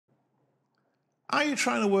Are you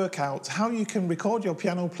trying to work out how you can record your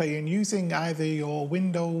piano playing using either your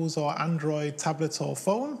Windows or Android tablet or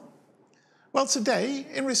phone? Well, today,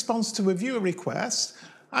 in response to a viewer request,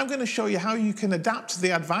 I'm going to show you how you can adapt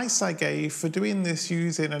the advice I gave for doing this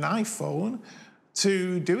using an iPhone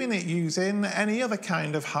to doing it using any other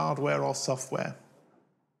kind of hardware or software.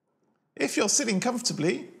 If you're sitting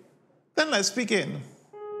comfortably, then let's begin.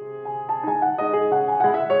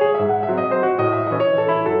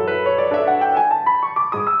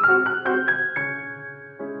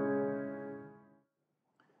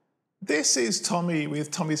 This is Tommy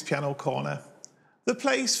with Tommy's Piano Corner, the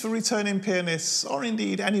place for returning pianists, or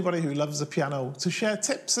indeed anybody who loves the piano, to share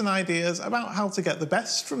tips and ideas about how to get the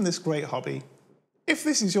best from this great hobby. If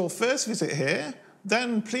this is your first visit here,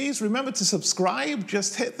 then please remember to subscribe.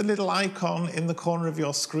 Just hit the little icon in the corner of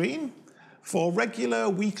your screen for regular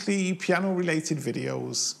weekly piano-related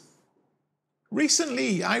videos.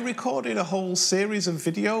 Recently, I recorded a whole series of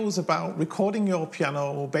videos about recording your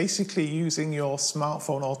piano, basically using your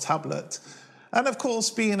smartphone or tablet. And of course,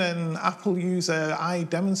 being an Apple user, I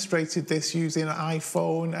demonstrated this using an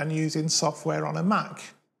iPhone and using software on a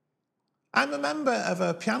Mac. I'm a member of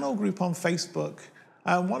a piano group on Facebook,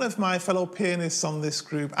 and one of my fellow pianists on this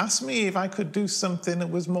group asked me if I could do something that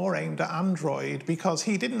was more aimed at Android because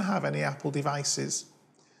he didn't have any Apple devices.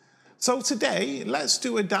 So today, let's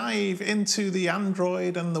do a dive into the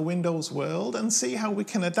Android and the Windows world and see how we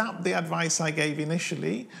can adapt the advice I gave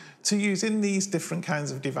initially to using these different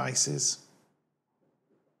kinds of devices.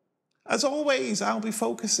 As always, I'll be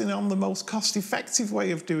focusing on the most cost-effective way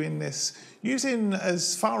of doing this, using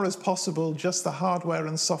as far as possible just the hardware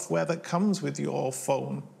and software that comes with your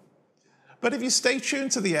phone. But if you stay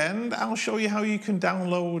tuned to the end, I'll show you how you can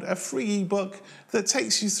download a free ebook that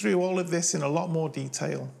takes you through all of this in a lot more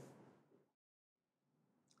detail.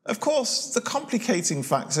 Of course, the complicating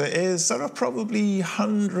factor is there are probably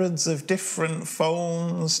hundreds of different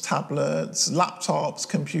phones, tablets, laptops,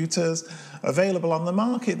 computers available on the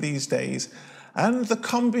market these days. And the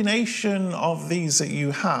combination of these that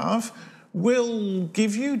you have will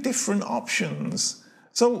give you different options.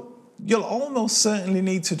 So you'll almost certainly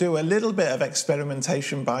need to do a little bit of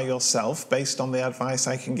experimentation by yourself based on the advice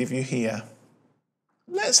I can give you here.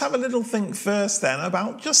 Let's have a little think first then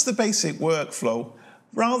about just the basic workflow,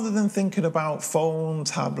 rather than thinking about phone,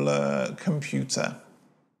 tablet, computer.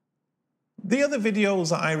 The other videos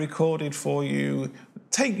that I recorded for you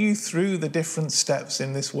take you through the different steps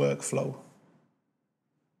in this workflow.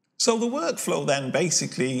 So the workflow then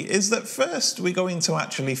basically is that first we're going to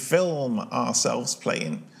actually film ourselves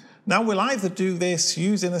playing. Now we'll either do this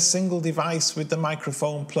using a single device with the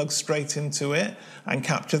microphone plugged straight into it and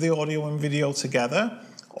capture the audio and video together,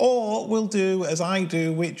 or we'll do as I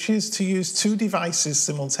do, which is to use two devices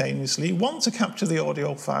simultaneously, one to capture the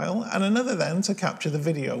audio file and another then to capture the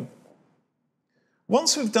video.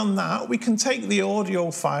 Once we've done that, we can take the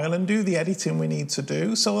audio file and do the editing we need to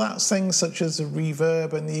do. So that's things such as the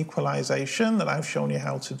reverb and the equalization that I've shown you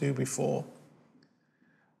how to do before.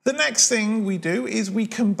 The next thing we do is we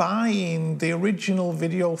combine the original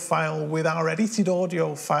video file with our edited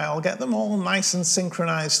audio file, get them all nice and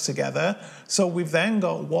synchronized together. So we've then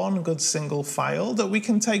got one good single file that we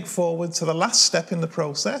can take forward to the last step in the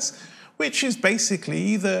process, which is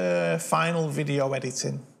basically the final video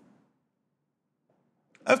editing.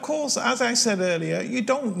 Of course, as I said earlier, you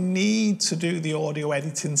don't need to do the audio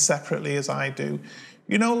editing separately as I do.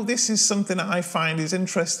 You know, this is something that I find is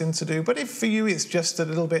interesting to do, but if for you it's just a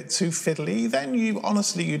little bit too fiddly, then you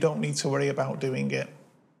don't need to worry about doing it.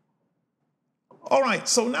 All right,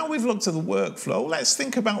 so now we've looked at the workflow, let's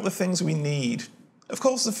think about the things we need. Of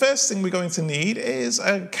course, the first thing we're going to need is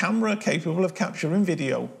a camera capable of capturing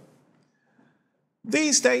video.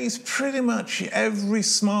 These days, pretty much every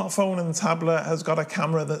smartphone and tablet has got a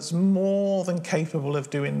camera that's more than capable of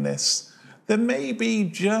doing this. There may be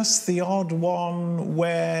just the odd one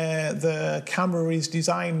where the camera is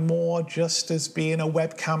designed more just as being a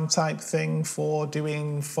webcam type thing for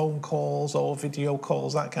doing phone calls or video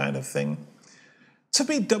calls, that kind of thing. To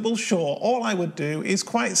be double sure, all I would do is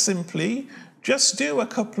quite simply just do a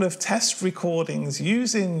couple of test recordings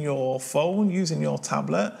using your phone, using your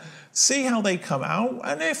tablet, see how they come out,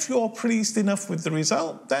 and if you're pleased enough with the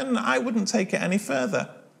result, then I wouldn't take it any further.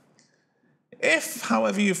 If,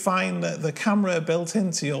 however, you find that the camera built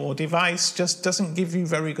into your device just doesn't give you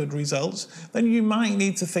very good results, then you might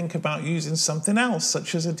need to think about using something else,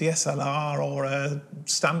 such as a DSLR or a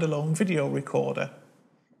standalone video recorder.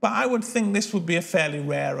 But I would think this would be a fairly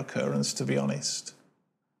rare occurrence, to be honest.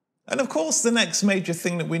 And of course, the next major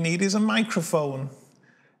thing that we need is a microphone.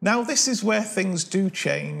 Now, this is where things do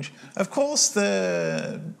change. Of course,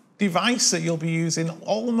 the device that you'll be using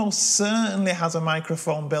almost certainly has a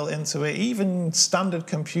microphone built into it. Even standard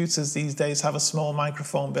computers these days have a small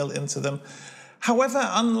microphone built into them. However,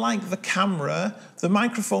 unlike the camera, the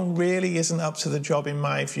microphone really isn't up to the job, in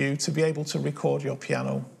my view, to be able to record your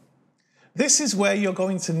piano. This is where you're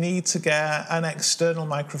going to need to get an external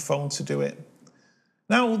microphone to do it.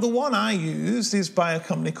 Now, the one I used is by a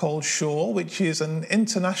company called Shure, which is an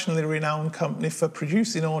internationally renowned company for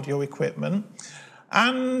producing audio equipment.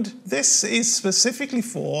 And this is specifically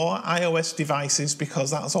for iOS devices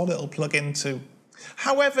because that's all it'll plug into.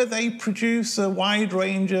 However, they produce a wide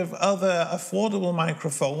range of other affordable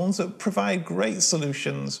microphones that provide great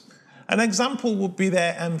solutions. An example would be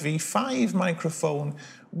their MV88 microphone,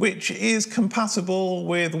 which is compatible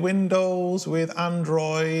with Windows, with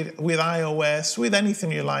Android, with iOS, with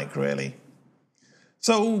anything you like, really.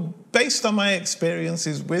 So, based on my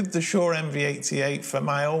experiences with the Shure MV88 for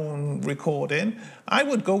my own recording, I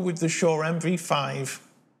would go with the Shure MV88.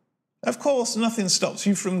 Of course, nothing stops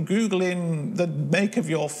you from Googling the make of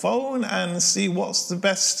your phone and see what's the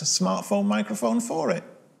best smartphone microphone for it.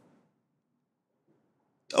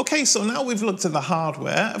 Okay, so now we've looked at the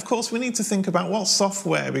hardware, of course we need to think about what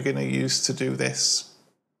software we're going to use to do this.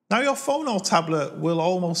 Now your phone or tablet will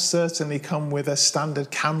almost certainly come with a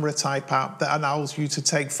standard camera type app that allows you to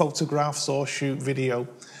take photographs or shoot video.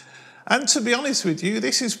 And to be honest with you,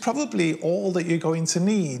 this is probably all that you're going to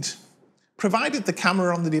need. Provided the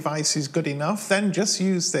camera on the device is good enough, then just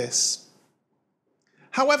use this.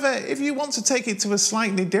 However, if you want to take it to a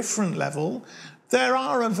slightly different level, there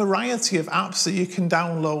are a variety of apps that you can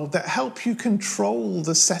download that help you control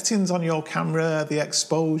the settings on your camera, the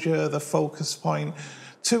exposure, the focus point,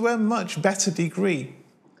 to a much better degree.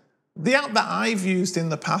 The app that I've used in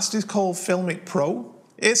the past is called Filmic Pro.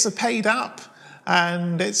 It's a paid app,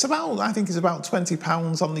 and it's about, I think it's about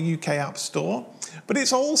 £20 on the UK App Store, but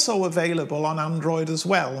it's also available on Android as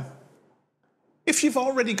well. If you've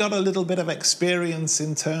already got a little bit of experience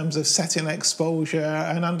in terms of setting exposure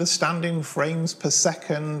and understanding frames per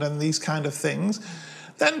second and these kind of things,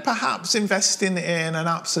 then perhaps investing in an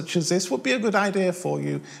app such as this would be a good idea for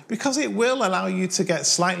you, because it will allow you to get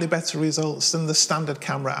slightly better results than the standard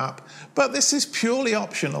camera app. But this is purely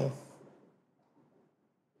optional.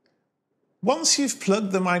 Once you've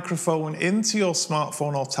plugged the microphone into your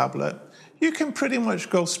smartphone or tablet, you can pretty much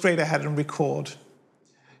go straight ahead and record.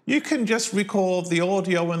 You can just record the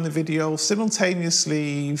audio and the video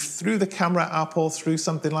simultaneously through the camera app or through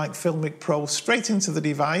something like Filmic Pro straight into the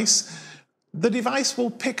device. The device will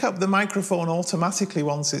pick up the microphone automatically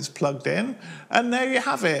once it's plugged in, and there you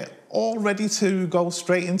have it, all ready to go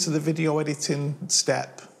straight into the video editing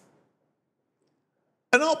step.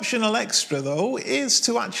 An optional extra, though, is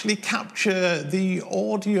to actually capture the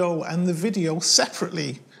audio and the video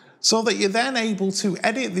separately, so that you're then able to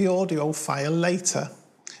edit the audio file later.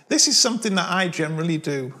 This is something that I generally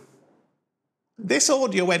do. This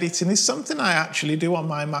audio editing is something I actually do on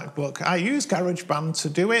my MacBook. I use Garageband to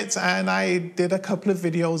do it, and I did a couple of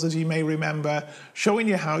videos, as you may remember, showing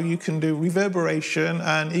you how you can do reverberation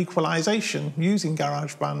and equalization using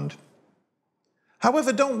Garageband.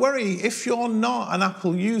 However, don't worry, if you're not an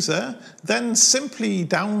Apple user, then simply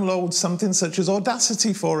download something such as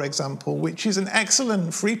Audacity, for example, which is an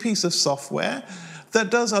excellent free piece of software that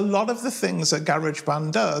does a lot of the things that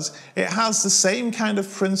GarageBand does. It has the same kind of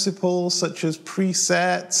principles such as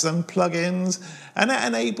presets and plugins, and it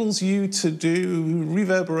enables you to do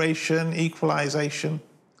reverberation, equalization.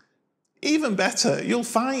 Even better, you'll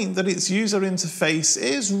find that its user interface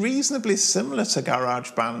is reasonably similar to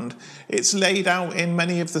GarageBand. It's laid out in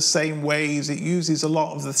many of the same ways. It uses a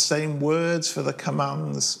lot of the same words for the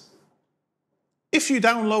commands. If you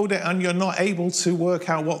download it and you're not able to work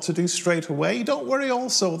out what to do straight away, don't worry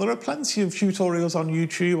also. There are plenty of tutorials on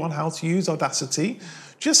YouTube on how to use Audacity.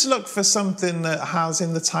 Just look for something that has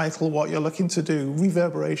in the title what you're looking to do,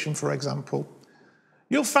 reverberation, for example.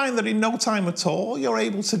 You'll find that in no time at all, you're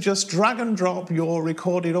able to just drag and drop your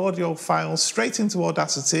recorded audio files straight into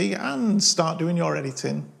Audacity and start doing your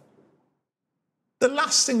editing. The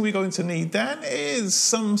last thing we're going to need then is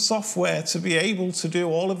some software to be able to do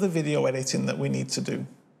all of the video editing that we need to do.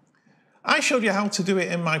 I showed you how to do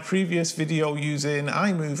it in my previous video using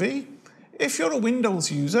iMovie. If you're a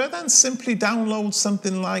Windows user, then simply download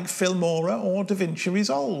something like Filmora or DaVinci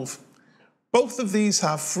Resolve. Both of these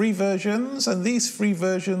have free versions, and these free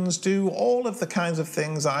versions do all of the kinds of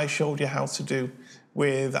things that I showed you how to do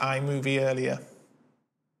with iMovie earlier.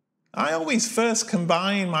 I always first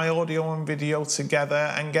combine my audio and video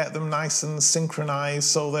together and get them nice and synchronized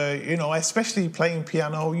so that, especially playing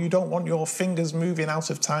piano, you don't want your fingers moving out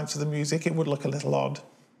of time to the music. It would look a little odd.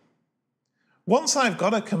 Once I've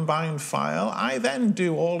got a combined file, I then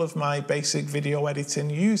do all of my basic video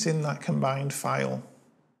editing using that combined file.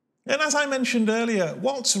 And as I mentioned earlier,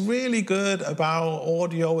 what's really good about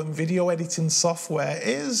audio and video editing software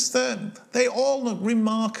is that they all look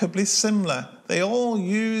remarkably similar. They all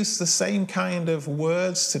use the same kind of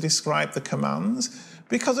words to describe the commands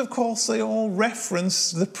because, of course, they all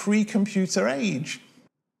reference the pre-computer age.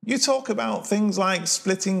 You talk about things like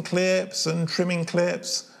splitting clips and trimming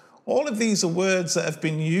clips. All of these are words that have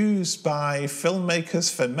been used by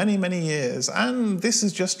filmmakers for many, many years, and this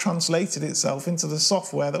has just translated itself into the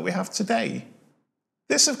software that we have today.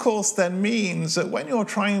 This, of course, then means that when you're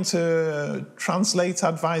trying to translate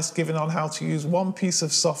advice given on how to use one piece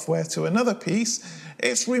of software to another piece,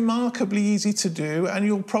 it's remarkably easy to do, and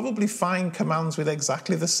you'll probably find commands with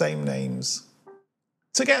exactly the same names.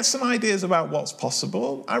 To get some ideas about what's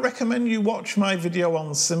possible, I recommend you watch my video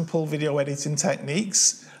on simple video editing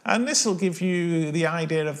techniques, and this will give you the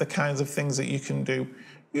idea of the kinds of things that you can do.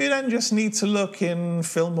 You then just need to look in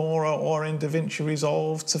Filmora or in DaVinci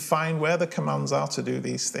Resolve to find where the commands are to do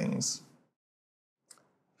these things.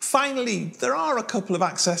 Finally, there are a couple of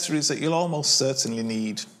accessories that you'll almost certainly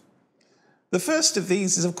need. The first of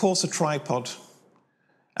these is, of course, a tripod.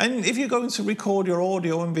 And if you're going to record your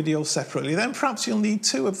audio and video separately, then perhaps you'll need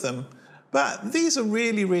two of them. But these are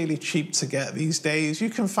really, really cheap to get these days. You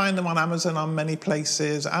can find them on Amazon on many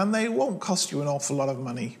places, and they won't cost you an awful lot of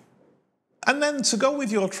money. And then to go with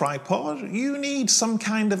your tripod, you need some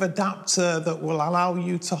kind of adapter that will allow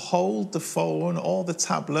you to hold the phone or the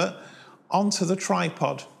tablet onto the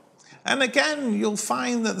tripod. And again, you'll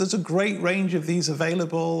find that there's a great range of these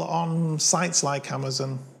available on sites like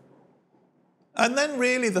Amazon. And then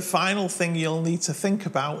really the final thing you'll need to think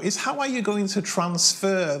about is how are you going to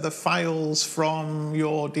transfer the files from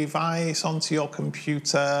your device onto your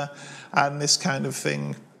computer and this kind of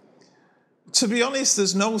thing. To be honest,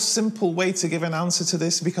 there's no simple way to give an answer to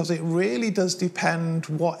this because it really does depend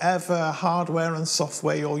whatever hardware and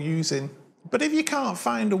software you're using. But if you can't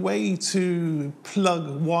find a way to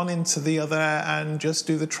plug one into the other and just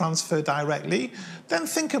do the transfer directly, then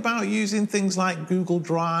think about using things like Google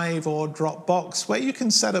Drive or Dropbox, where you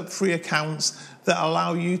can set up free accounts that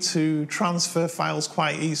allow you to transfer files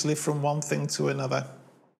quite easily from one thing to another.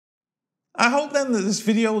 I hope then that this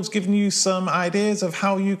video has given you some ideas of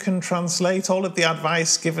how you can translate all of the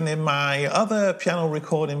advice given in my other piano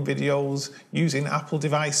recording videos using Apple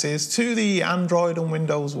devices to the Android and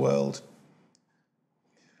Windows world.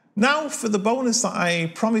 Now for the bonus that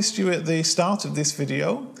I promised you at the start of this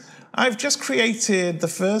video. I've just created the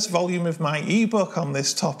first volume of my ebook on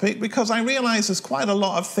this topic because I realise there's quite a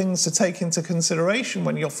lot of things to take into consideration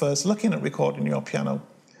when you're first looking at recording your piano.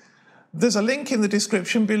 There's a link in the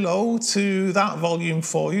description below to that volume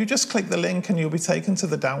for you. Just click the link and you'll be taken to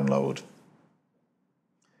the download.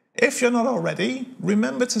 If you're not already,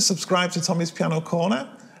 remember to subscribe to Tommy's Piano Corner.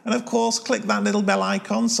 And of course, click that little bell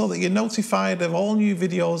icon so that you're notified of all new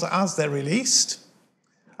videos as they're released.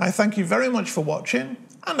 I thank you very much for watching,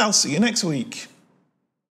 and I'll see you next week.